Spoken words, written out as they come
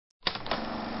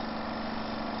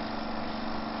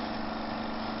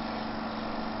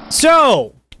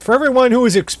So, for everyone who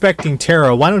is expecting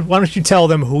Tara, why don't you tell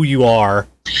them who you are?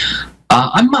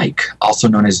 I'm Mike, also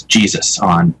known as Jesus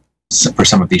for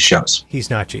some of these shows. He's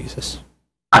not Jesus.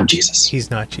 I'm Jesus.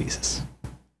 He's not Jesus.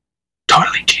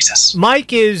 Totally Jesus.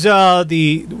 Mike is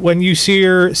when you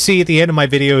see at the end of my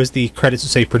videos, the credits will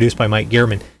say produced by Mike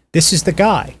Gearman. This is the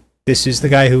guy. This is the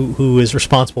guy who is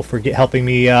responsible for helping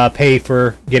me pay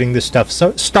for getting this stuff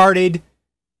started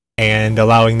and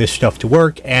allowing this stuff to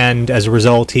work. And as a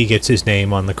result, he gets his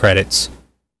name on the credits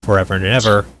forever and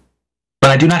ever. But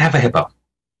I do not have a hippo.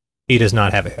 He does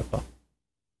not have a hippo.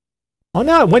 Oh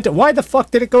no! Why the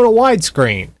fuck did it go to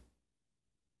widescreen?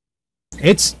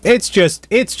 It's just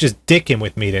dicking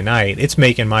with me tonight. It's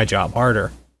making my job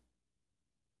harder.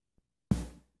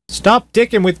 Stop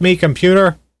dicking with me,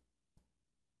 computer.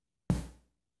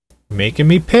 Making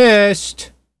me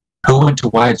pissed. Who went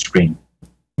to widescreen?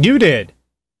 You did.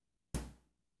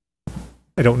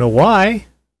 I don't know why.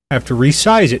 I have to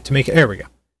resize it to make it. There we go.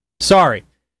 Sorry.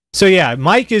 So yeah,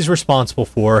 Mike is responsible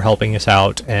for helping us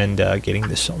out and getting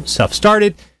this stuff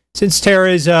started. Since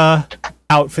Tara is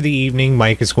out for the evening,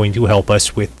 Mike is going to help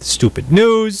us with stupid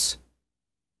news.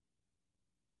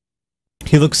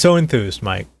 He looks so enthused,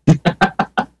 Mike.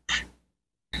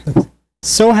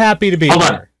 So happy to be Hold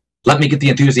here. on. Let me get the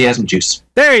enthusiasm juice.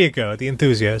 There you go, the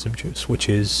enthusiasm juice, which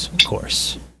is, of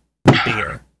course,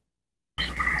 beer.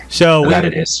 So That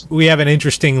it is. We have an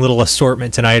interesting little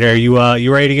assortment tonight. Are you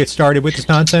ready to get started with this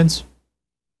nonsense?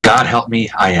 God help me,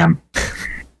 I am.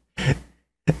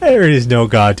 There is no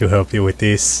God to help you with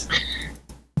this.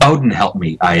 Odin help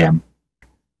me, I am.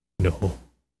 No.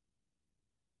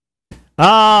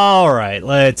 All right,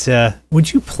 let's.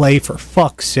 Would you play for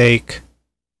fuck's sake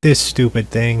this stupid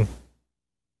thing?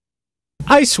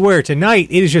 I swear tonight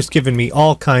it has just given me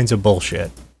all kinds of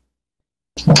bullshit.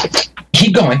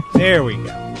 Keep going. There we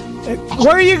go.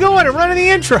 Where are you going? I'm running the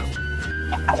intro.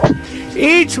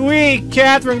 Each week,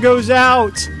 Catherine goes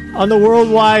out on the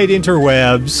worldwide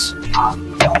interwebs,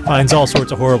 finds all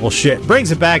sorts of horrible shit,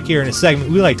 brings it back here in a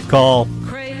segment we like to call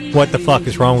 "What the fuck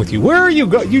is wrong with you?" Where are you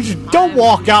going? You just don't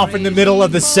walk off in the middle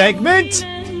of the segment.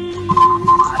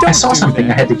 I saw something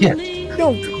I had to get.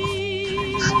 Don't.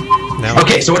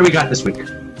 Okay, so what do we got this week?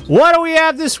 What do we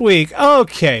have this week?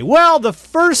 Okay, well, the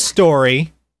first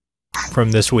story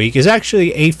from this week is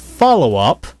actually a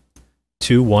follow-up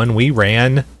to one we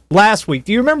ran last week.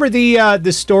 Do you remember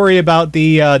the story about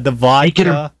the vodka? Naked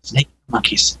or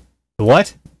monkeys? The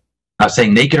what? I was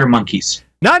saying naked or monkeys.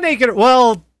 Not naked.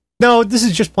 Well, no, this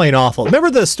is just plain awful. Remember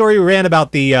the story we ran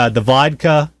about the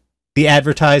vodka, the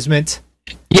advertisement?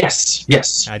 Yes,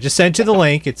 yes. I just sent you the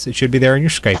link. It should be there in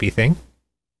your Skypey thing.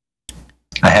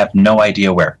 I have no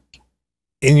idea where.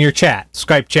 In your chat,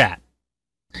 Skype chat.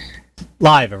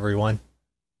 Live, everyone.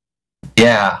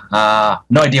 Yeah,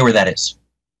 no idea where that is.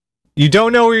 You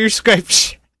don't know where your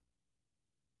Skype...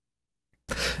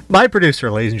 My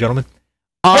producer, ladies and gentlemen.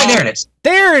 Right, there it is.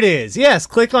 There it is. Yes,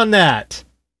 click on that.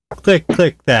 Click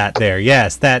that there.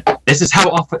 Yes, that... This is how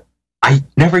often... I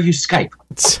never use Skype.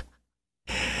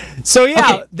 So,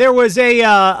 yeah, Okay. There was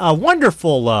a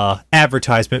wonderful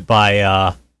advertisement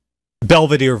by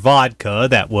Belvedere Vodka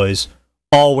that was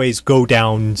always go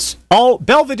down...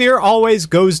 Belvedere always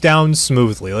goes down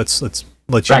smoothly. Let's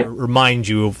let you remind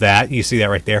you of that. You see that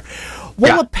right there.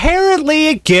 Well, apparently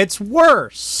it gets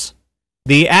worse.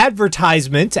 The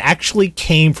advertisement actually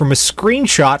came from a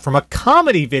screenshot from a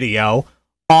comedy video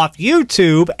off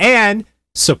YouTube, and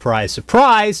surprise,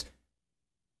 surprise,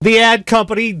 the ad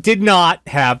company did not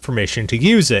have permission to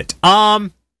use it.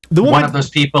 One of those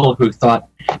people who thought,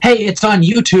 hey, it's on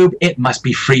YouTube, it must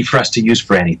be free for us to use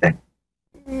for anything.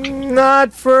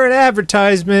 Not for an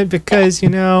advertisement, because, you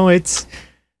know, it's...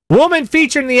 Woman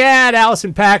featured in the ad,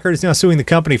 Allison Packard, is now suing the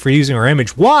company for using her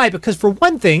image. Why? Because for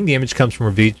one thing, the image comes from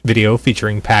a video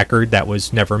featuring Packard that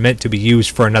was never meant to be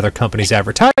used for another company's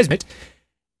advertisement.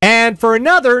 And for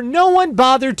another, no one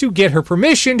bothered to get her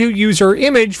permission to use her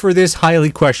image for this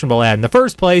highly questionable ad in the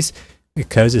first place,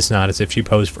 because it's not as if she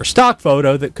posed for a stock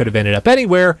photo that could have ended up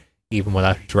anywhere, even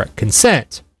without her direct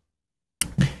consent.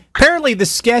 Apparently, the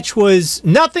sketch was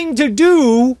nothing to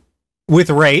do with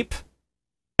rape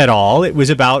at all. It was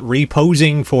about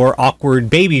reposing for awkward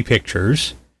baby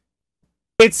pictures.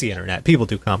 It's the internet. People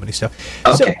do comedy stuff.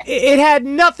 Okay. So it had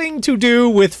nothing to do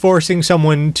with forcing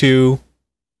someone to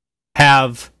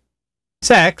have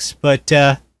sex, but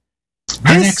Her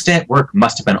next day at work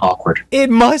must have been awkward. It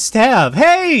must have.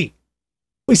 Hey!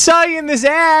 We saw you in this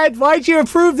ad. Why'd you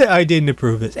approve that? I didn't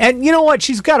approve this. And you know what?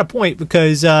 She's got a point,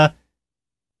 because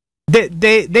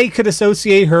they could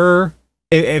associate her,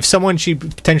 if someone she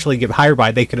potentially get hired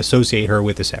by, they could associate her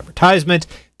with this advertisement.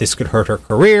 This could hurt her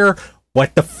career.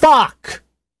 What the fuck?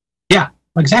 Yeah,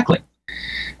 exactly.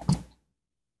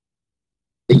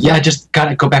 Yeah, just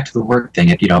gotta go back to the work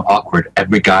thing. Awkward.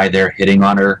 Every guy there hitting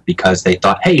on her because they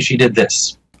thought, hey, she did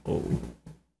this. Oh.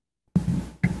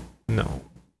 No.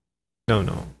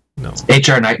 No.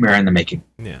 HR nightmare in the making.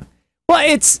 Yeah. Well,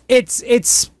 it's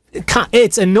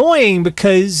annoying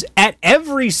because at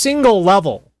every single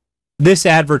level, this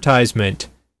advertisement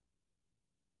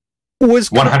was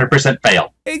 100%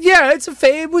 fail. Yeah, it's a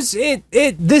fail.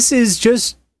 This is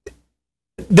just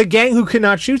the gang who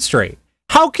cannot shoot straight.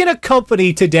 How can a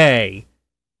company today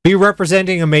be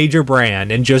representing a major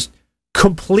brand and just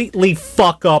completely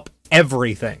fuck up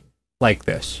everything like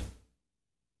this?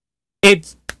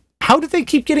 How do they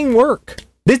keep getting work?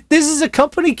 This is a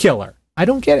company killer. I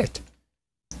don't get it.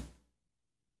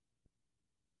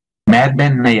 Mad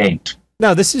Men, they ain't.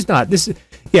 No, this is not.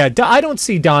 I don't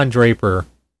see Don Draper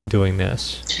doing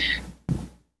this.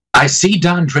 I see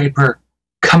Don Draper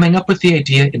coming up with the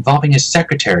idea involving his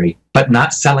secretary, but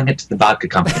not selling it to the vodka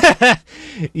company.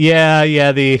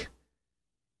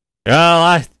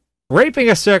 Raping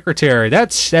a secretary,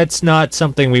 that's not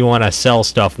something we want to sell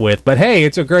stuff with, but hey,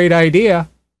 it's a great idea.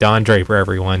 Don Draper,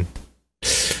 everyone.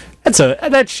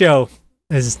 That show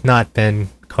has not been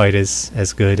quite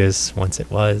as good as once it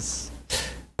was,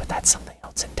 but that's something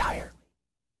else entirely.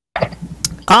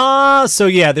 So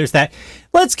yeah, there's that.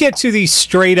 Let's get to the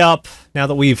straight up, now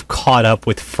that we've caught up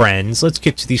with Friends, let's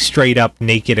get to the straight up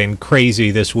naked and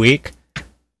crazy this week.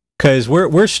 Because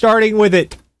we're starting with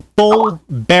it full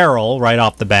barrel right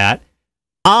off the bat.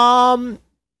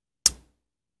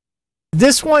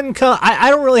 This one, I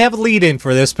don't really have a lead in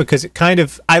for this because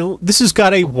this has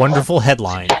got a wonderful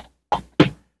headline.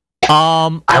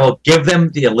 I will give them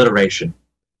the alliteration.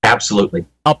 Absolutely.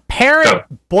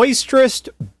 Apparent boisterous,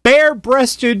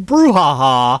 bare-breasted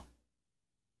brouhaha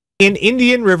in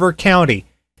Indian River County.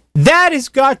 That has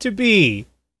got to be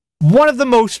one of the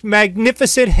most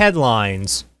magnificent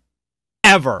headlines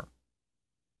ever.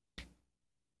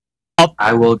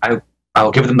 I will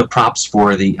give them the props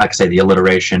for the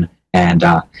alliteration, and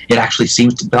it actually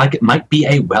seems to be like it might be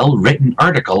a well-written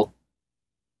article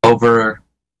over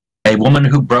a woman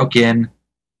who broke in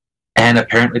and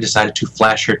apparently decided to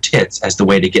flash her tits as the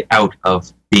way to get out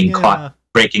of being caught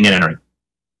breaking and entering.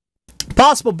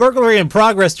 Possible burglary in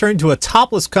progress turned to a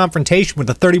topless confrontation with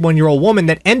a 31-year-old woman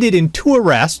that ended in 2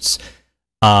 arrests.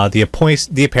 The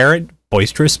apparent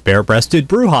boisterous, bare-breasted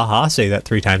brouhaha, say that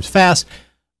 3 times fast,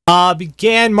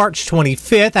 began March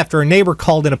 25th after a neighbor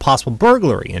called in a possible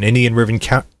burglary. An Indian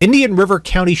River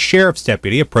County Sheriff's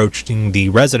deputy approaching the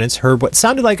residence heard what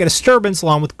sounded like a disturbance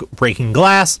along with breaking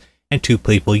glass and 2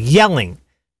 people yelling.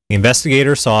 The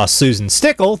investigator saw Susan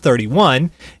Stickle,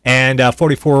 31, and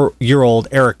 44-year-old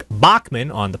Eric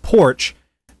Bachman on the porch.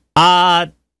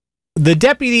 The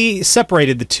deputy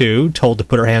separated the 2, told to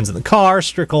put her hands in the car.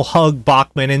 Stickle hugged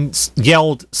Bachman and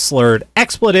yelled slurred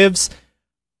expletives.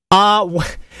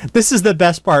 This is the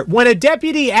best part. When a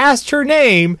deputy asked her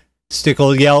name,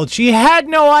 Stickle yelled she had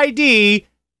no ID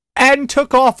and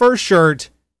took off her shirt,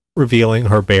 revealing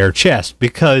her bare chest.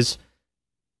 Because,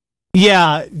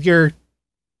 yeah,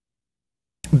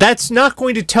 that's not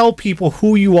going to tell people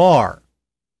who you are.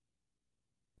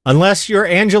 Unless you're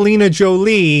Angelina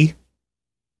Jolie.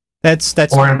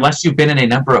 Or unless you've been in a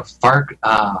number of FARC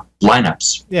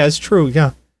lineups. Yeah, it's true,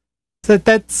 yeah.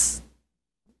 That's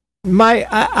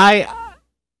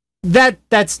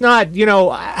that's not,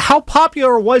 how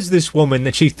popular was this woman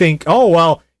that she think, oh,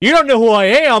 well, you don't know who I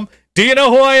am. Do you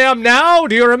know who I am now?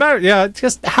 Do you remember? Yeah,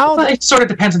 just how... Well, it sort of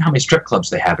depends on how many strip clubs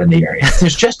they have in the area. If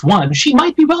there's just one, she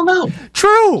might be well known.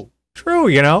 True,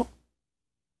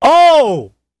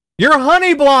 Oh, you're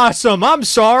Honey Blossom. I'm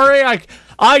sorry.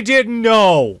 I didn't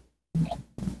know.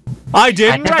 I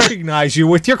didn't recognize you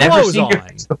with your clothes on. Your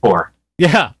face before.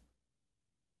 Yeah.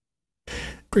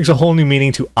 Brings a whole new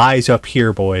meaning to eyes up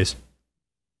here, boys.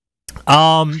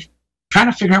 Trying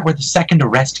to figure out where the second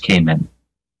arrest came in.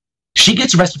 She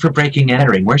gets arrested for breaking and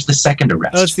entering. Where's the second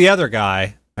arrest? Oh, it's the other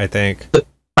guy, I think.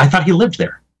 I thought he lived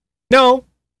there. No.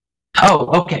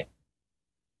 Oh, okay.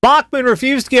 Bachman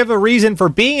refused to give a reason for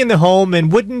being in the home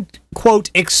and wouldn't, quote,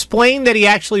 explain that he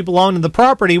actually belonged to the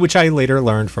property, which I later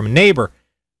learned from a neighbor.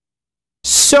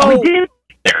 So... he did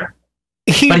there.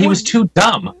 But he was too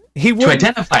dumb to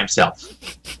identify himself.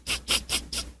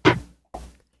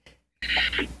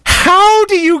 How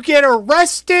do you get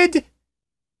arrested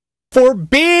for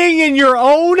being in your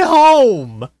own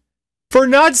home? For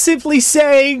not simply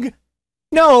saying,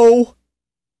 no,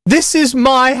 this is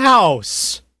my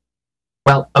house.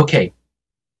 Well, okay.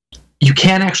 You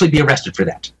can actually be arrested for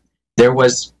that. There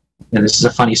was, and this is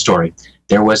a funny story,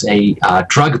 there was a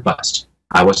drug bust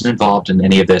I wasn't involved in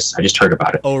any of this. I just heard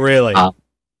about it. Oh, really?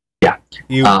 Yeah.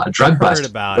 You a drug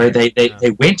bust where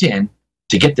they went in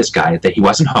to get this guy, that he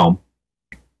wasn't home.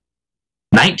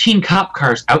 19 cop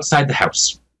cars outside the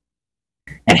house.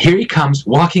 And here he comes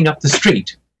walking up the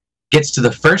street, gets to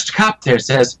the first cop there,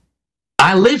 says,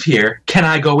 "I live here. Can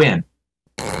I go in?"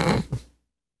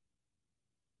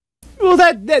 Well,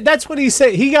 that's what he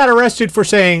said. He got arrested for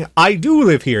saying, "I do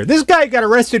live here." This guy got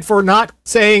arrested for not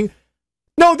saying,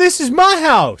 "No, this is my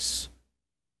house.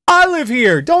 I live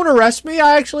here. Don't arrest me.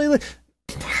 I actually live."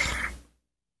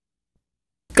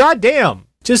 God damn.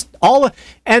 Just all...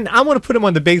 And I want to put him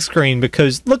on the big screen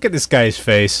because look at this guy's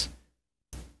face.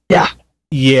 Yeah.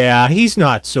 Yeah, he's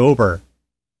not sober.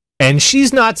 And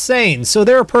she's not sane, so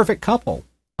they're a perfect couple,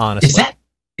 honestly.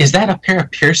 Is that a pair of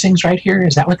piercings right here?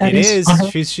 Is that what that is?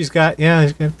 It is. She's got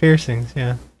piercings,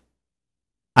 yeah.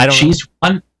 I don't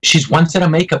know. She's one set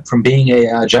of makeup from being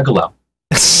a juggalo.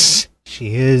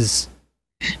 She is.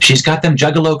 She's got them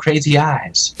juggalo crazy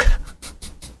eyes.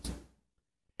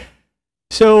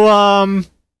 So,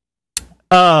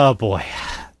 oh boy.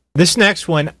 This next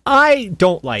one, I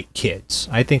don't like kids.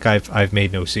 I think I've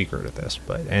made no secret of this,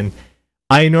 and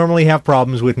I normally have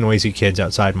problems with noisy kids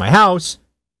outside my house.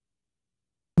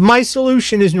 My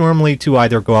solution is normally to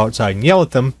either go outside and yell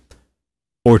at them,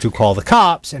 or to call the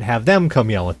cops and have them come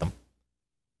yell at them.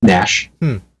 Nash,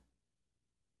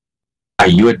 are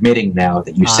you admitting now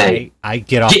that you say, I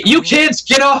get off... You kids,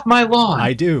 get off my lawn!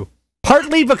 I do.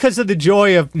 Partly because of the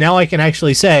joy of now I can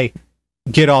actually say,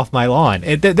 get off my lawn.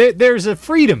 There's a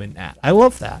freedom in that. I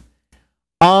love that.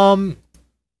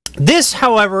 This,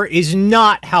 however, is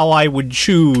not how I would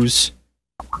choose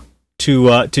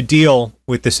to deal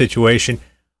with the situation.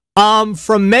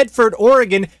 From Medford,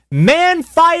 Oregon, man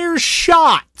fires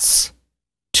shots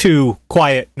to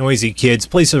quiet, noisy kids.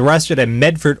 Police arrested a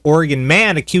Medford, Oregon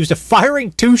man accused of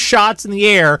firing 2 shots in the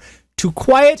air to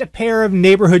quiet a pair of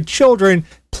neighborhood children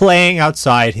playing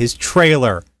outside his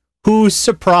trailer. Who's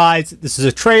surprised? This is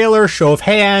a trailer. Show of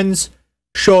hands.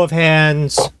 Show of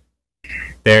hands.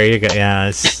 There you go.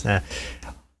 Yes.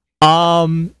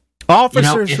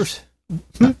 Officers...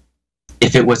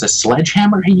 If it was a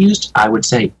sledgehammer he used, I would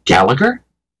say Gallagher.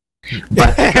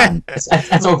 But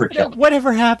that's overkill.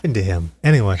 Whatever happened to him?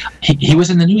 Anyway. He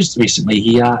was in the news recently.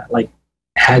 He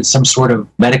had some sort of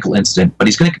medical incident, but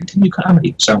he's going to continue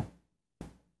comedy. So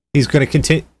he's going to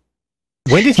continue.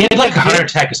 When did he had like a heart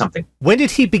attack or something? When did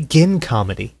he begin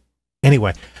comedy?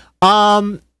 Anyway,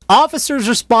 officers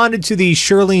responded to the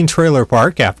Shirlene Trailer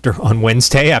Park on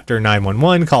Wednesday after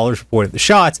 911 callers reported the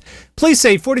shots. Police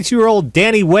say 42-year-old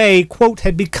Danny Way, quote,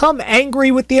 had become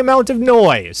angry with the amount of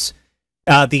noise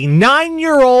the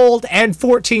 9-year-old and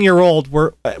 14-year-old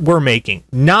were making.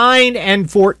 9 and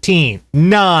 14.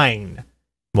 9.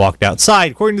 Walked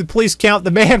outside. According to the police count,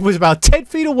 the man was about 10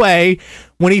 feet away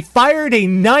when he fired a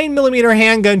 9mm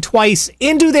handgun twice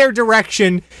into their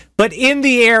direction, but in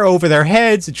the air over their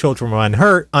heads. The children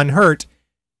were unhurt.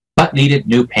 But needed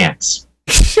new pants.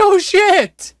 Oh,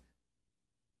 shit!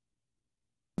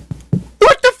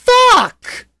 What the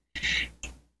fuck?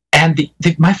 And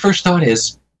my first thought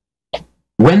is,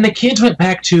 when the kids went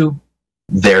back to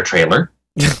their trailer,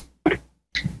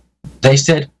 they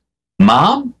said,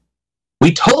 "Mom,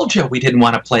 we told you we didn't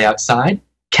want to play outside.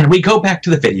 Can we go back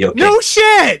to the video game?" No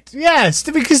shit! Yes,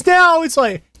 because now it's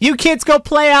like, you kids go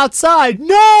play outside.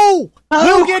 No!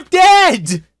 We'll get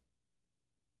dead!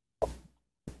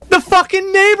 The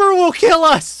fucking neighbor will kill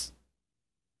us!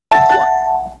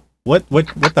 What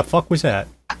the fuck was that?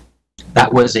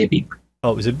 That was a beep.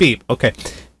 Oh, it was a beep. Okay.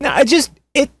 Now,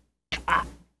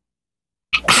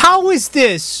 how is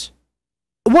this?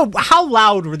 How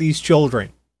loud were these children?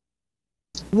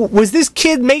 Was this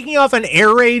kid making off an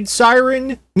air raid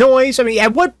siren noise? I mean,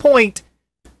 at what point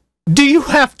do you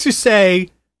have to say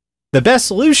the best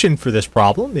solution for this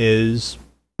problem is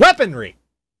weaponry?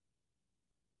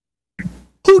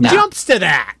 Who jumps to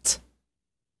that?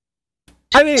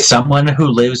 I mean, someone who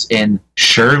lives in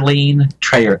Shirlene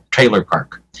Trailer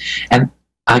Park. And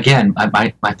again,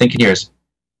 my thinking here is,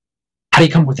 how do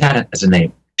you come up with that as a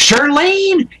name?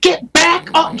 Shirlene, get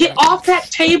off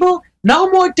that table. No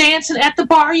more dancing at the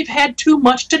bar. You've had too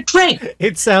much to drink.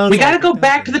 It sounds. We got to go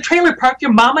back to the trailer park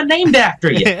your mama named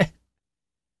after you.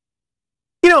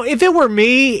 You know, if it were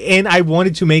me and I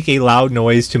wanted to make a loud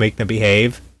noise to make them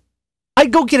behave,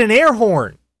 I'd go get an air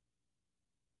horn.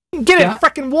 Get it at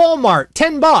frickin' Walmart,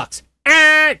 $10.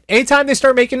 Anytime they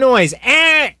start making noise,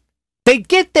 they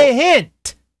get the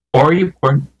hint. Or you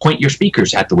point your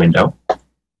speakers at the window.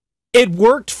 It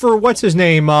worked for what's his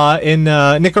name in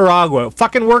Nicaragua.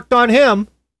 Fucking worked on him.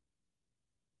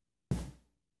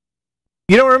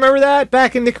 You don't remember that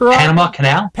back in Nicaragua? Panama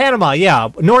Canal? Panama, yeah.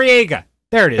 Noriega.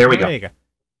 There it is. There we Noriega.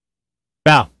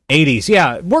 Wow, 80s.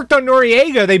 Yeah, worked on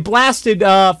Noriega. They blasted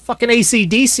fucking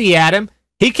AC/DC at him.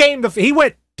 He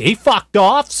fucked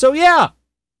off, so yeah.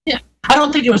 Yeah. I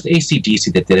don't think it was the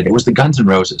AC/DC that did it. It was the Guns N'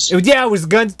 Roses. It was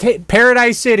Guns.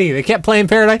 Paradise City. They kept playing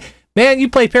Paradise. Man, you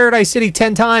play Paradise City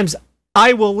 10 times,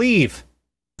 I will leave.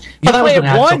 Well, that was when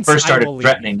Axl first started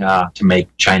threatening to make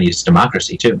Chinese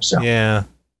democracy, too. So yeah.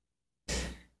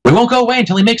 We won't go away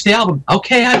until he makes the album.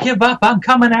 Okay, I give up. I'm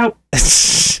coming out.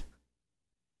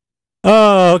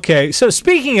 Oh, okay. So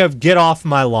speaking of get off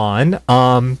my lawn,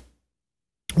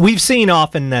 we've seen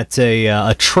often that's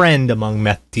a trend among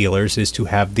meth dealers is to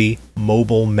have the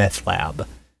mobile meth lab.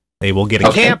 They will get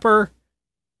a camper.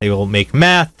 They will make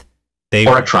meth.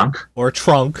 Or a trunk. Or a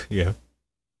trunk, yeah.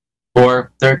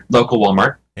 Or their local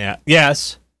Walmart. Yeah.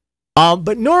 Yes.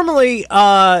 But normally,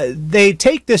 they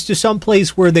take this to some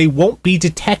place where they won't be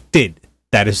detected.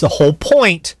 That is the whole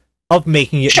point of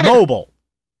making it mobile.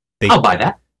 I'll buy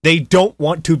that. They don't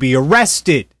want to be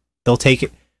arrested. They'll take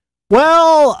it.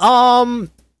 Well,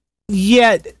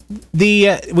 yeah,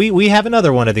 we have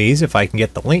another one of these, if I can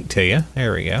get the link to you.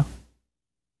 There we go.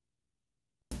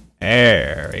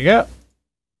 There we go.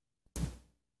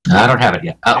 I don't have it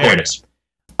yet. There it is.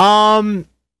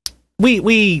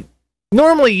 We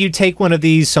normally you take one of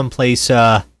these someplace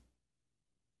out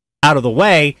of the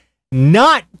way,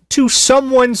 not to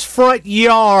someone's front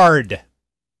yard.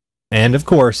 And of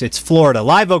course, it's Florida.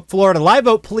 Live Oak, Florida. Live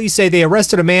Oak police say they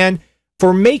arrested a man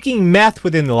for making meth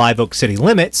within the Live Oak city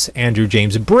limits. Andrew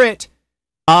James Britt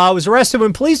was arrested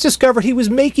when police discovered he was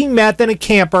making meth in a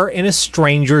camper in a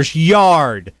stranger's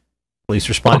yard. Police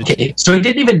responded. Okay, so he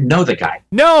didn't even know the guy.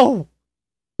 No.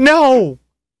 When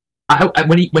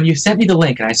you sent me the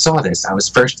link and I saw this, I was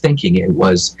first thinking it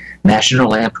was National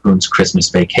Lampoon's Christmas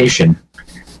Vacation.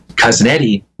 Cousin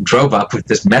Eddie drove up with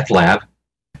this meth lab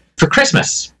for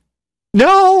Christmas.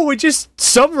 No, it just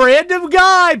some random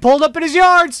guy pulled up in his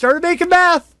yard, started making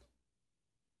meth.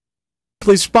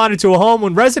 Police responded to a home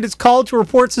when residents called to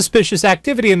report suspicious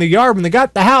activity in the yard. When they got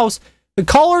to the house, the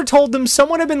caller told them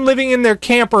someone had been living in their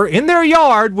camper in their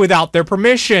yard without their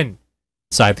permission.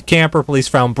 Inside the camper, police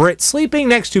found Britt sleeping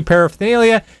next to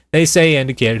paraphernalia they say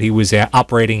indicated he was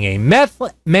operating a meth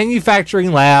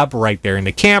manufacturing lab right there in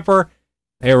the camper.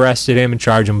 They arrested him and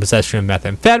charged him with possession of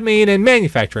methamphetamine and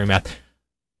manufacturing meth.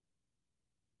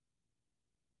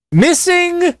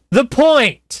 Missing the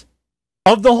point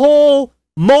of the whole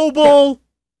mobile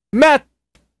meth.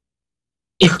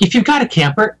 If you've got a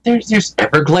camper, there's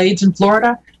Everglades in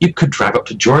Florida. You could drive up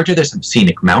to Georgia. There's some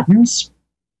scenic mountains.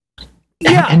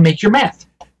 And make your meth.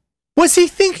 Was he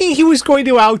thinking he was going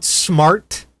to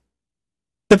outsmart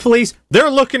the police? They're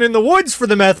looking in the woods for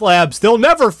the meth labs. They'll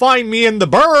never find me in the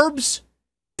burbs.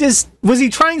 Was he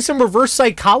trying some reverse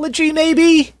psychology,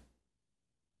 maybe?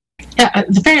 Yeah,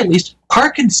 at the very least,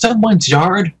 park in someone's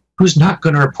yard who's not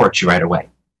going to report you right away.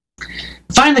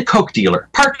 Find the coke dealer.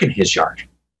 Park in his yard.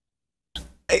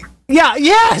 Yeah,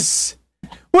 yes!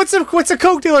 What's a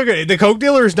coke dealer going to do? The coke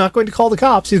dealer is not going to call the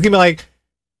cops. He's going to be like,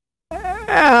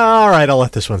 all right, I'll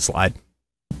let this one slide.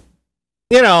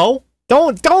 You know,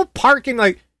 don't park in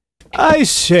like, I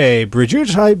say,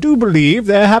 Bridget, I do believe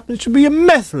there happens to be a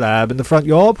meth lab in the front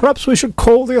yard. Perhaps we should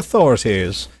call the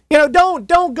authorities. You know,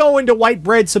 don't go into white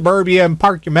bread suburbia and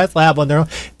park your meth lab on their own.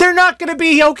 They're not going to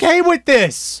be okay with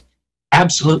this.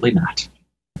 Absolutely not.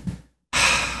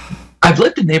 I've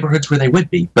lived in neighborhoods where they would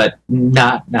be, but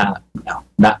not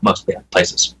most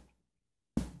places.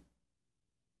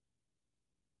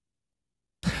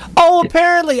 Oh,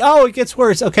 apparently. Oh, it gets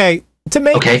worse. Okay.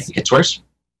 It gets worse.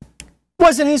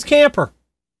 Wasn't his camper.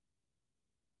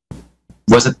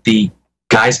 Was it the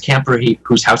guy's camper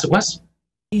whose house it was?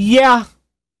 Yeah.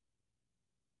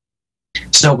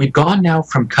 So we've gone now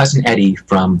from Cousin Eddie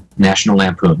from National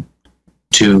Lampoon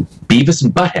to Beavis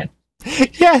and Butthead.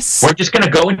 Yes. We're just going to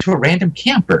go into a random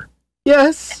camper.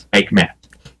 Yes. Make meth.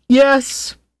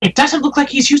 Yes. It doesn't look like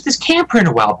he's used this camper in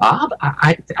a while, Bob.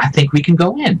 I think we can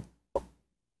go in.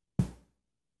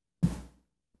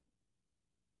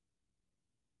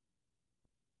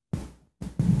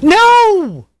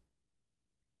 No!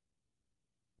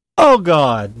 Oh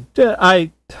God.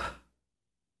 The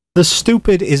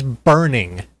stupid is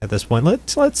burning at this point.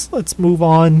 Let's move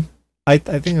on. I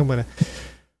think I'm gonna.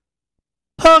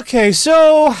 Okay,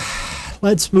 so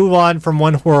let's move on from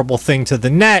one horrible thing to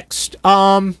the next.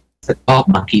 All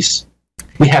monkeys.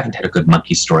 We haven't had a good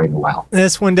monkey story in a while.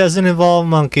 This one doesn't involve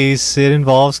monkeys. It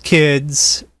involves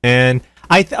kids. And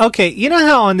okay, you know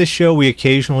how on this show we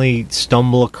occasionally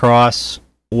stumble across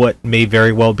what may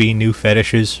very well be new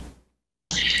fetishes?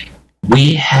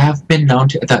 We have been known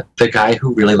to the guy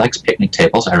who really likes picnic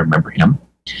tables. I remember him.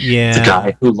 Yeah. The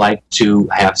guy who liked to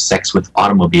have sex with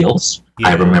automobiles. Yeah.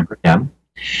 I remember him.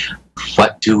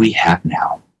 What do we have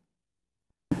now?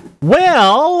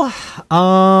 Well,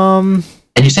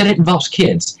 And you said it involves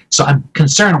kids, so I'm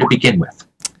concerned to begin with.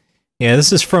 Yeah,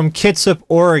 this is from Kitsap,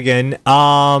 Oregon.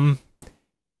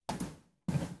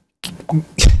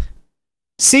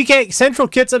 CK Central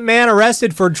Kitsap man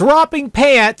arrested for dropping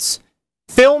pants,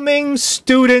 filming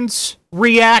students'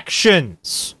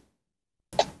 reactions.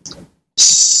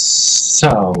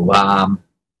 So,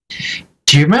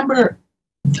 do you remember?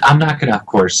 I'm not going to, of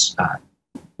course,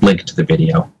 link to the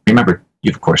video. Remember,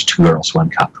 you of course, 2 Girls, 1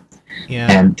 Cup.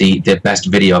 Yeah. And the best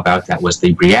video about that was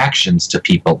the reactions to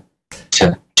people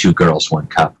to 2 Girls, 1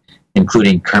 Cup,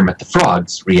 including Kermit the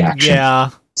Frog's reaction. Yeah.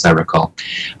 As I recall.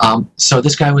 So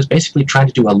this guy was basically trying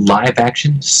to do a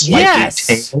live-action, slightly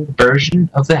tailored version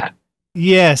of that.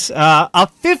 Yes. A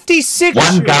 56.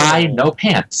 One guy, no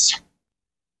pants.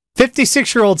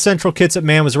 56-year-old Central Kitsap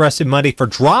man was arrested Monday for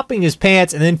dropping his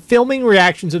pants and then filming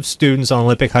reactions of students on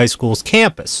Olympic High School's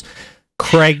campus.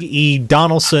 Craig E.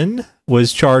 Donaldson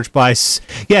was charged by...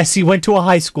 Yes, he went to a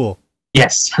high school.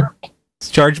 Yes.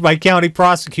 He's charged by county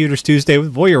prosecutors Tuesday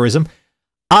with voyeurism.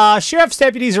 Sheriff's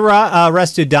deputies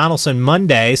arrested Donaldson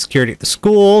Monday, security at the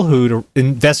school, who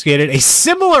investigated a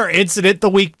similar incident the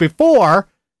week before,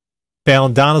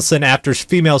 found Donaldson after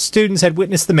female students had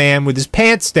witnessed the man with his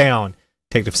pants down.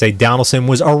 Detectives say Donaldson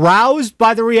was aroused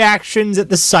by the reactions at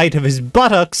the sight of his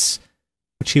buttocks,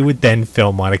 which he would then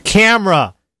film on a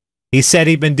camera. He said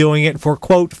he'd been doing it for,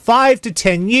 quote, 5 to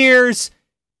 10 years,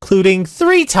 including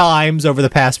 3 times over the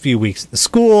past few weeks at the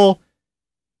school.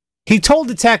 He told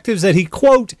detectives that he,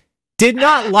 quote, did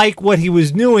not like what he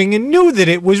was doing and knew that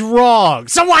it was wrong.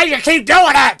 So why do you keep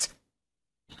doing it?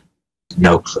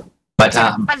 No clue. But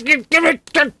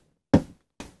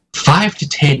 5 to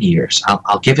 10 years.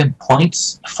 I'll give him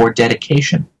points for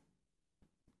dedication.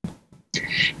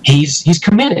 He's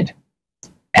committed,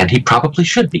 and he probably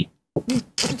should be.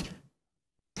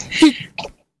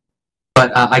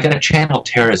 But I got to channel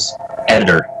Tara's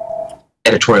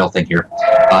editorial thing here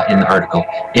in the article.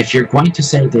 If you're going to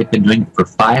say they've been doing it for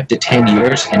 5 to 10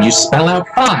 years and you spell out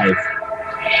 5,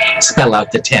 spell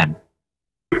out the 10.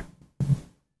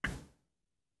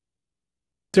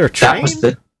 There a train?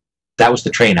 That was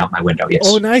the train out my window, yes.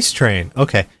 Oh, nice train.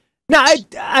 Okay. Now,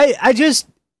 I just...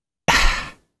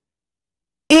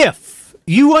 If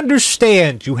you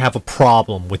understand you have a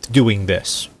problem with doing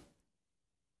this,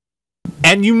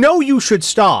 and you know you should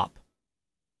stop,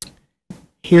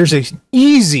 here's an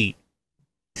easy,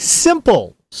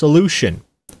 simple solution.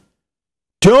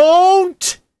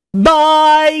 Don't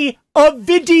buy a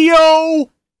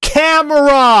video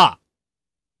camera!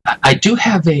 I do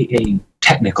have a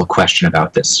technical question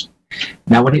about this.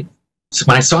 Now, when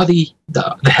I saw the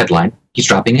headline, he's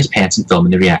dropping his pants and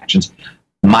filming the reactions,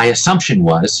 my assumption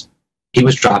was he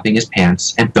was dropping his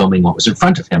pants and filming what was in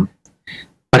front of him.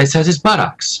 But it says his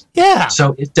buttocks. Yeah.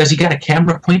 So does he got a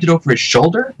camera pointed over his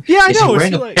shoulder? Yeah, I know. Is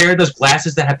he wearing a pair of those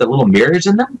glasses that have the little mirrors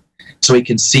in them so he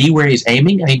can see where he's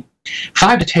aiming? I mean,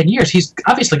 5 to 10 years, he's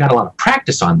obviously got a lot of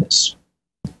practice on this.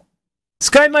 This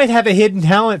guy might have a hidden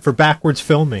talent for backwards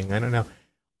filming. I don't know.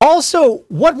 Also,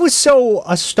 what was so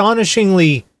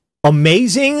astonishingly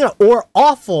amazing or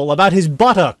awful about his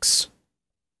buttocks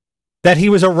that he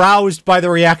was aroused by the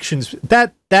reactions?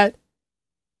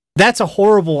 That's a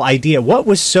horrible idea. What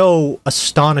was so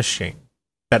astonishing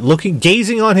that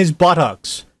gazing on his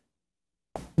buttocks,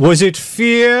 was it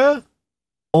fear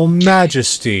or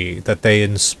majesty that they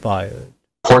inspired?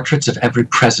 Portraits of every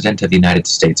president of the United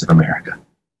States of America.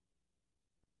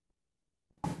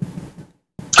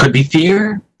 Could be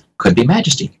fear, could be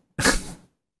majesty.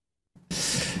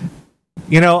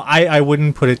 You know, I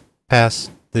wouldn't put it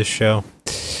past this show.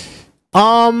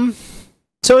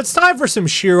 So it's time for some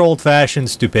sheer old-fashioned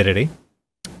stupidity.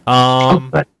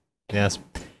 Yes.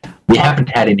 We haven't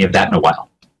had any of that in a while.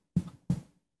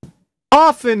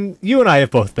 Often, you and I have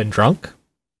both been drunk.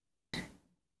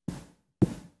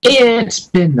 It's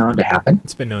been known to happen.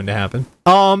 It's been known to happen.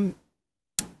 And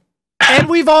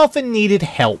we've often needed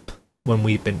help when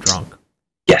we've been drunk.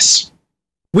 Yes.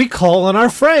 We call on our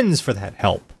friends for that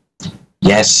help.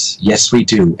 Yes, yes we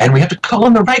do. And we have to call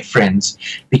on the right friends,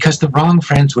 because the wrong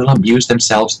friends will amuse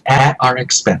themselves at our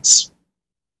expense.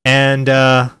 And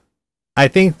I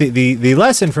think the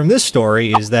lesson from this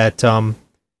story is that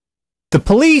the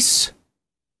police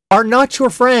are not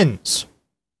your friends.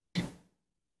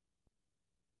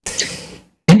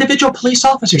 Individual police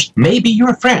officers may be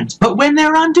your friends, but when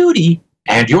they're on duty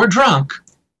and you're drunk,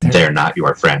 they're not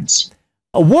your friends.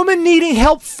 A woman needing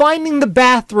help finding the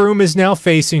bathroom is now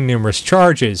facing numerous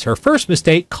charges. Her first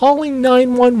mistake, calling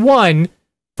 911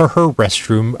 for her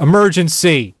restroom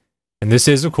emergency. And this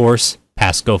is, of course,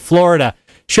 Pasco, Florida.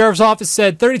 Sheriff's office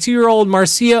said 32-year-old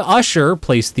Marcia Usher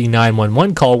placed the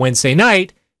 911 call Wednesday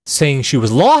night, saying she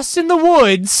was lost in the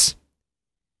woods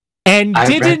and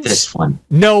didn't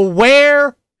know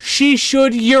where she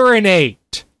should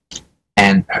urinate.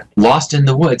 And lost in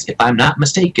the woods, if I'm not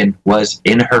mistaken, was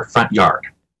in her front yard.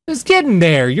 Just getting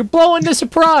there. You're blowing the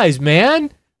surprise,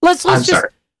 man. Let's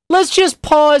just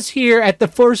pause here at the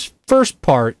first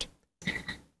part.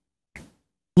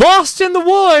 Lost in the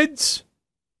woods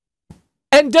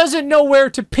and doesn't know where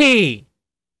to pee.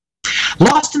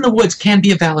 Lost in the woods can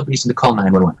be a valid reason to call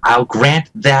 911. I'll grant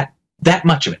that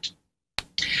much of it.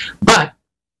 But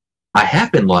I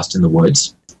have been lost in the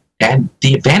woods, and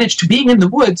the advantage to being in the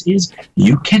woods is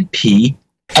you can pee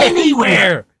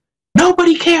anywhere.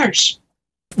 Nobody cares.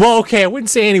 Well, okay, I wouldn't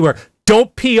say anywhere.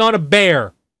 Don't pee on a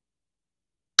bear.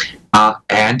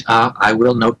 And I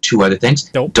will note two other things.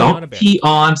 Don't pee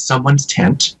on someone's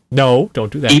tent. No,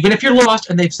 don't do that. Even if you're lost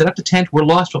and they've set up the tent, we're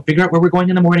lost, we'll figure out where we're going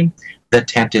in the morning. The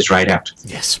tent is right out.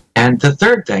 Yes. And the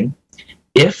third thing,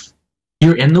 if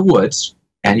you're in the woods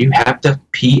and you have to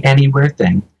pee anywhere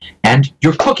thing, and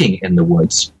you're cooking in the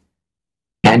woods,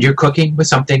 and you're cooking with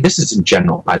something, this is in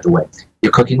general, by the way,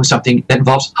 you're cooking with something that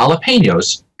involves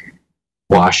jalapenos,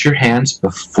 wash your hands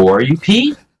before you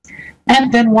pee,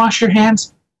 and then wash your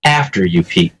hands after you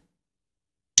pee.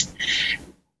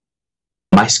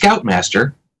 My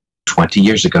scoutmaster, 25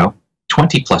 years ago,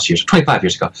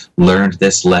 learned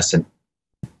this lesson.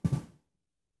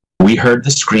 We heard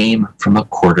the scream from a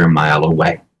quarter-mile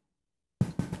away.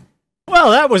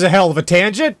 Well, that was a hell of a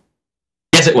tangent.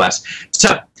 Yes, it was.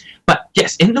 So, but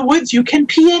yes, in the woods, you can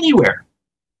pee anywhere.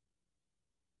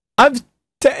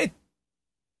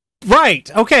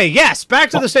 Right. Okay. Yes.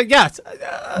 Back to the yes.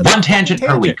 One tangent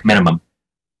per week minimum.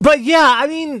 But yeah, I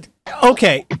mean,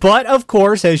 okay. But of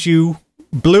course, as you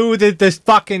blew this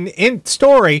fucking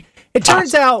story, it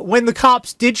turns out when the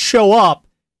cops did show up,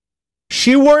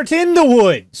 she weren't in the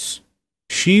woods.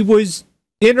 She was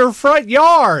in her front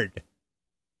yard,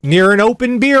 near an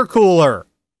open beer cooler.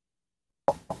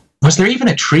 Was there even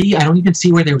a tree? I don't even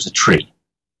see where there was a tree.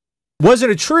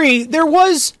 Wasn't a tree. There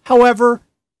was, however,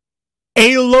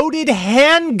 a loaded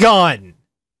handgun.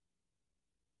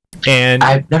 And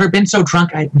I've never been so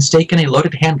drunk I'd mistaken a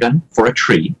loaded handgun for a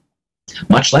tree,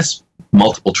 much less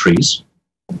multiple trees.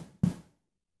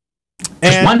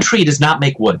 Because one tree does not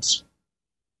make woods.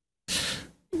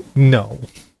 No.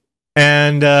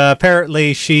 And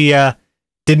apparently she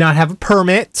did not have a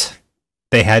permit.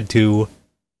 They had to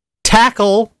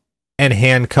tackle and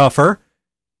handcuff her.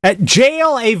 At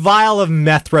jail, a vial of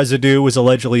meth residue was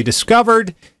allegedly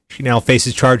discovered. She now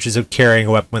faces charges of carrying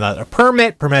a weapon without a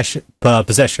permit,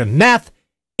 possession of meth,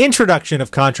 introduction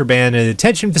of contraband in a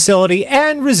detention facility,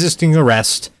 and resisting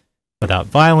arrest without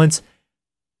violence.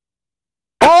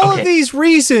 All of these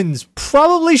reasons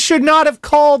probably should not have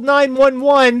called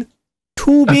 911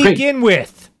 to begin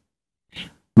with.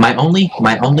 My only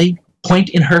point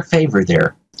in her favor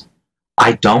there,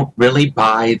 I don't really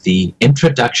buy the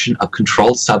introduction of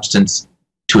controlled substance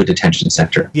to a detention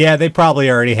center. Yeah, they probably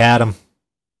already had them.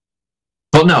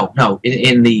 Well, no.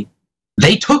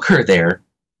 They took her there.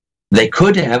 They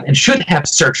could have and should have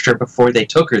searched her before they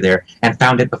took her there and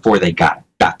found it before they got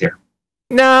there.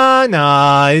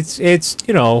 Nah, it's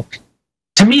you know.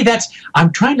 To me,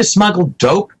 I'm trying to smuggle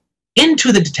dope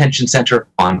into the detention center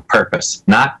on purpose,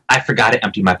 not I forgot to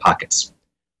empty my pockets.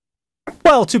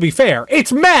 Well, to be fair,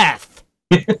 it's meth.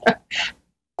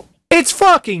 It's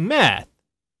fucking meth.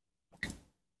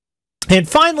 And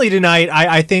finally tonight,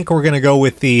 I think we're going to go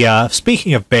with the,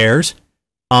 speaking of bears,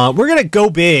 we're going to go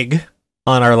big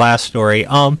on our last story.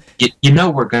 You know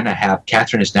we're going to have,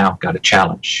 Catherine has now got a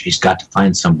challenge. She's got to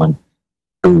find someone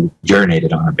who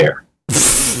urinated on a bear.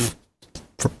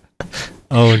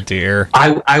 Oh, dear.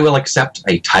 I will accept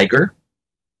a tiger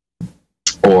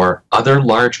or other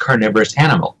large carnivorous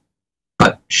animal,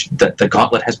 but the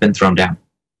gauntlet has been thrown down.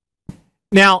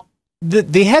 Now,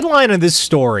 the headline of this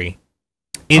story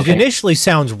initially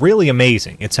sounds really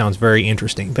amazing. It sounds very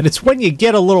interesting. But it's when you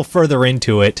get a little further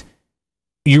into it,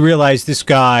 you realize this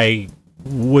guy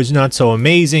was not so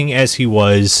amazing as he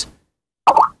was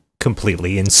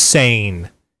completely insane.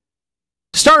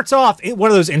 Starts off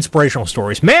one of those inspirational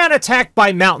stories. Man attacked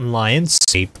by mountain lion,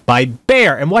 saved by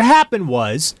bear. And what happened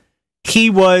was he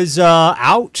was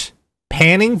out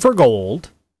panning for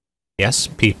gold. Yes,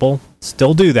 people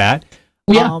still do that.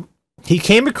 Yeah. He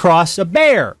came across a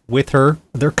bear with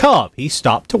their cub. He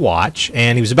stopped to watch,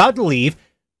 and he was about to leave.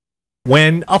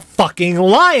 when a fucking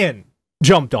lion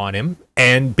jumped on him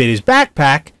and bit his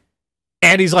backpack.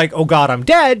 And he's like, oh God, I'm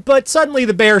dead. But suddenly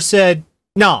the bear said,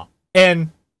 nah, and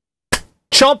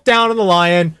chomped down on the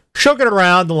lion, shook it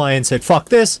around. The lion said, fuck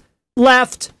this,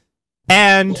 left,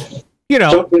 and, you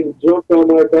know. Something jumped on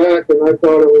my back, and I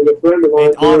thought it was a friend of mine.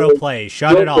 It autoplay.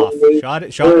 Shut it off. Shut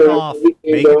it off. Make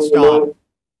it stop.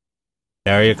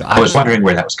 There you go. I was wondering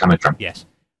where that was coming from. Yes.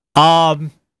 Well,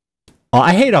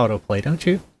 I hate autoplay, don't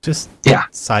you? Just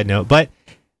side note. But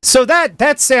so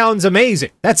that sounds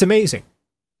amazing. That's amazing.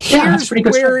 Yeah, that's pretty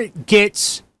good Here's where stuff. it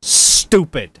gets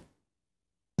stupid.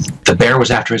 The bear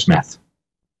was after his meth.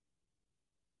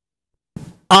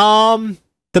 The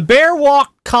bear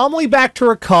walked calmly back to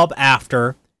her cub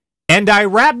after, and I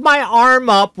wrapped my arm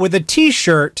up with a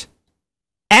t-shirt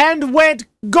and went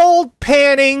gold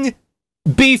panning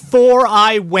before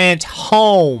I went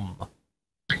home.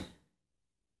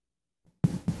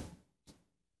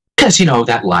 Because, you know,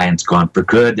 that lion's gone for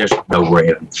good. There's no worry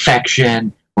of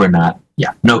infection. We're not,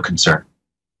 no concern.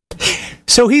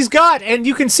 So he's got, and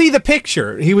you can see the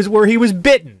picture. He was where he was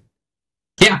bitten.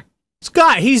 Yeah.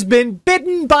 Scott, he's been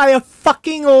bitten by a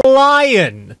fucking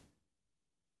lion.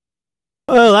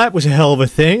 Well, that was a hell of a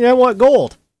thing. I want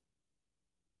gold.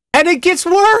 And it gets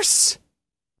worse.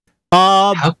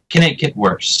 How can it get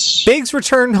worse? Biggs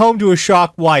returned home to his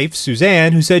shocked wife,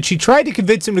 Suzanne, who said she tried to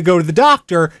convince him to go to the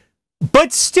doctor,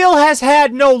 but still has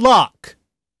had no luck.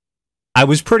 I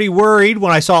was pretty worried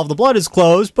when I saw the blood is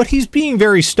closed, but he's being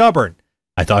very stubborn.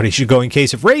 I thought he should go in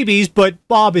case of rabies, but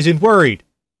Bob isn't worried.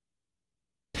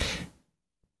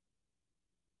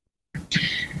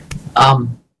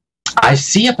 I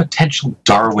see a potential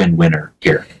Darwin winner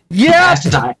here. Yeah.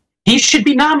 He should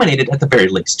be nominated at the very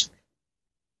least.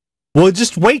 We'll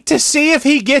just wait to see if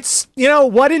he gets, you know,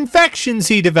 what infections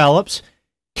he develops.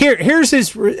 Here's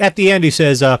his, at the end he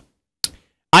says,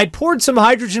 I poured some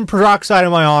hydrogen peroxide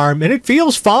on my arm, and it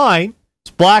feels fine.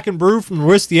 It's black and blue from the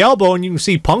wrist to the elbow, and you can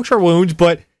see puncture wounds,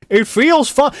 but it feels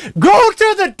fine. Go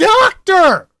to the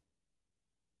doctor!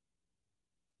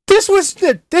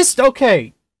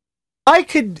 Okay.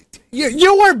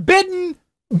 You were bitten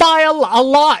by a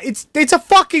lion. It's a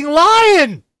fucking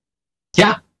lion!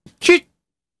 Yeah.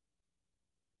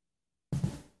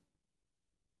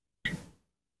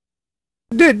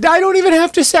 Dude, I don't even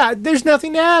have to say, there's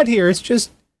nothing to add here. It's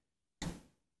just...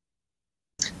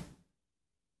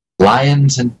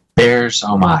 Lions and bears,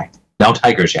 oh my. No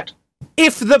tigers yet.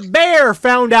 If the bear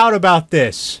found out about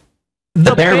this...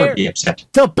 The bear would be upset.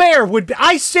 The bear would be...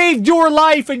 I saved your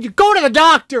life and you go to the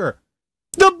doctor!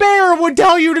 The bear would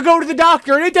tell you to go to the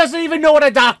doctor and it doesn't even know what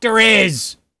a doctor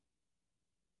is!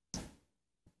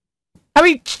 I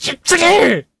mean...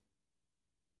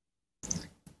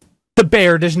 The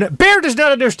bear does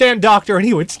not understand doctor, and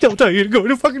he would still tell you to go to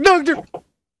the fucking doctor.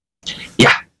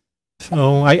 Yeah.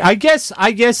 So I guess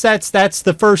that's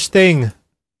the first thing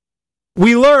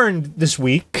we learned this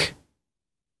week.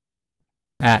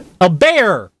 That a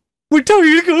bear would tell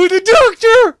you to go to the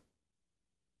doctor.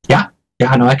 Yeah,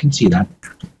 I know, I can see that.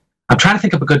 I'm trying to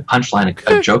think of a good punchline,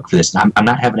 a joke for this, and I'm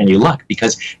not having any luck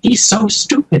because he's so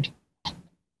stupid.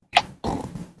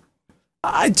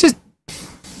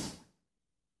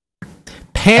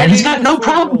 And he's got no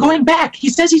problem going back. He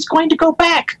says he's going to go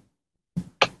back.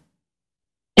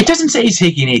 It doesn't say he's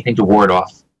taking anything to ward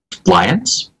off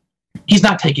lions. He's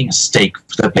not taking a steak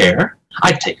for the bear.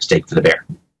 I'd take a steak for the bear.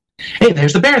 Hey,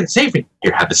 there's the bear that saved me.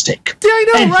 Here, have a steak. Yeah, I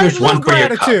know, and right? here's one for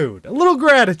your cup. A little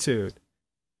gratitude.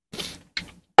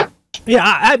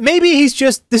 Yeah, maybe this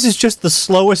is just the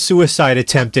slowest suicide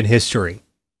attempt in history.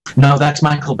 No, that's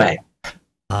Michael Bay.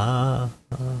 Yeah.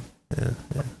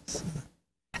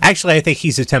 Actually, I think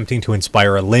he's attempting to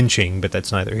inspire a lynching, but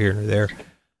that's neither here nor there.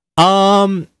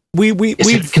 Is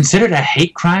it considered a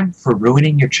hate crime for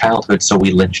ruining your childhood, so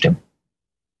we lynched him?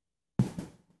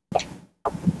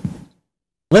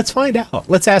 Let's find out.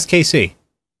 Let's ask KC.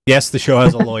 Yes, the show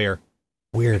has a lawyer.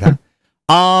 Weird, huh?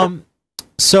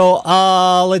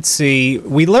 Let's see.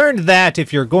 We learned that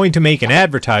if you're going to make an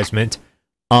advertisement,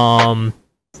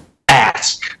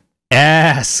 ask.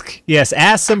 Yes,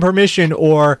 ask some permission,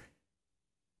 or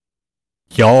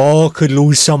y'all could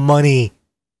lose some money.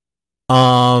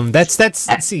 Let's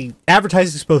see.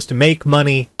 Advertising is supposed to make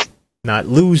money, not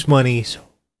lose money. So.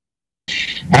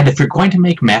 And if you're going to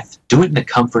make meth, do it in the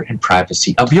comfort and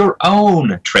privacy of your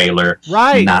own trailer,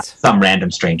 right? Not some random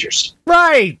strangers.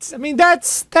 Right. I mean,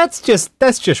 that's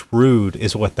just rude,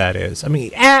 is what that is. I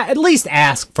mean, at least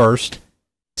ask first.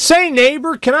 Say,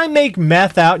 neighbor, can I make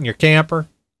meth out in your camper?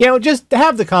 You know, just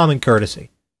have the common courtesy.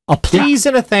 A please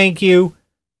and a thank you.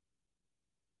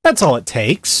 That's all it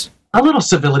takes. A little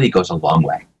civility goes a long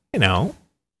way. You know.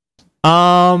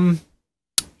 Um,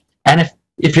 And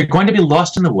if you're going to be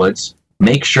lost in the woods,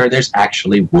 make sure there's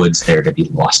actually woods there to be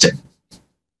lost in.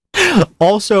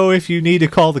 Also, if you need to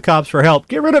call the cops for help,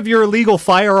 get rid of your illegal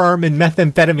firearm and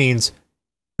methamphetamines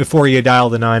before you dial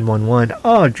the 911.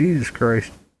 Oh, Jesus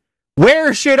Christ.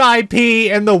 Where should I pee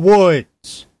in the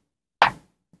woods?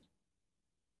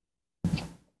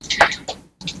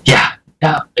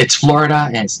 Yeah, it's Florida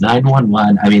and it's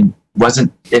 911. I mean,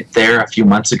 wasn't it there a few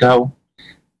months ago?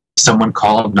 Someone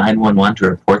called 911 to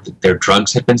report that their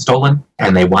drugs had been stolen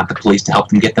and they want the police to help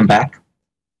them get them back.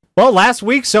 Well, last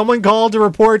week someone called to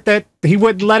report that he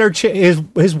wouldn't let her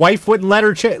his wife wouldn't let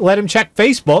him check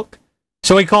Facebook,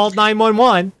 so he called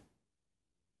 911.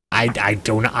 I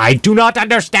do not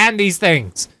understand these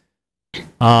things.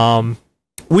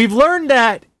 We've learned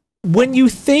that when you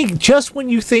think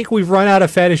we've run out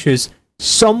of fetishes,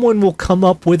 someone will come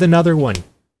up with another one,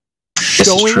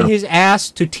 showing his ass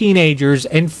to teenagers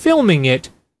and filming it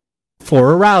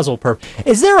for arousal purpose.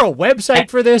 Is there a website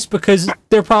for this? Because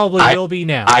there probably will be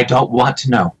now. I don't want to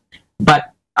know.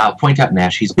 But I'll point out,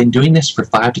 Nash, he's been doing this for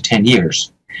 5 to 10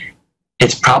 years.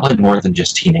 It's probably more than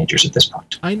just teenagers at this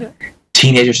point. I know.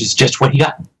 Teenagers is just what he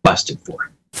got busted for.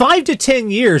 5 to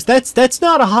 10 years. That's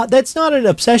not an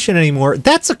obsession anymore.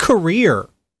 That's a career.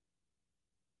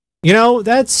 You know,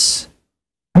 that's...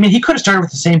 I mean, he could have started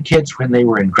with the same kids when they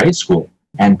were in grade school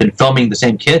and been filming the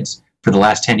same kids for the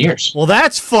last 10 years. Well,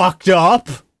 that's fucked up.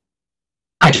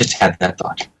 I just had that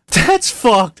thought. That's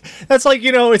fucked. That's like,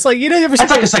 it's like, That's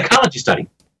like a psychology study.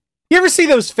 You ever see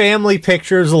those family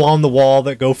pictures along the wall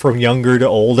that go from younger to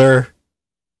older?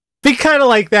 Be kind of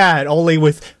like that, only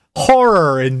with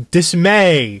horror and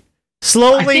dismay.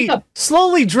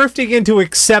 Slowly drifting into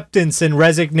acceptance and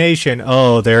resignation.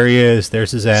 Oh, there he is.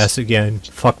 There's his ass again.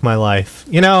 Fuck my life.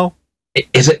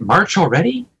 Is it March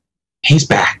already? He's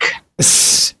back.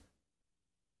 It's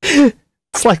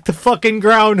like the fucking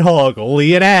groundhog,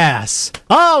 only an ass.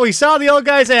 Oh, we saw the old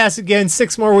guy's ass again.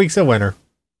 6 more weeks of winter.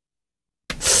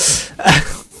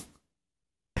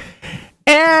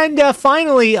 And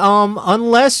finally,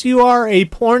 unless you are a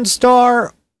porn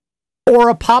star or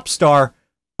a pop star,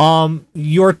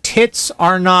 your tits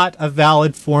are not a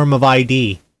valid form of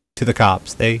ID to the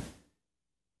cops.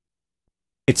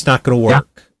 It's not going to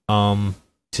work. Yeah.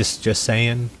 Just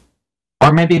saying.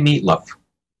 Or maybe Meatloaf.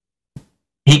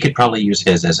 He could probably use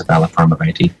his as a valid form of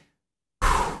ID.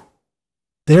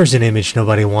 There's an image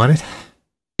nobody wanted.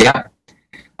 Yeah.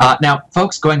 Now,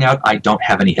 folks, going out, I don't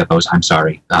have any hippos. I'm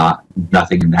sorry.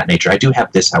 Nothing in that nature. I do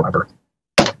have this, however.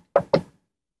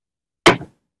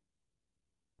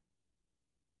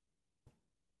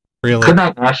 Really? Good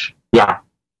night, Nash. Yeah.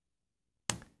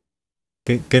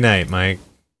 Good night, Mike.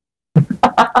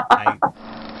 I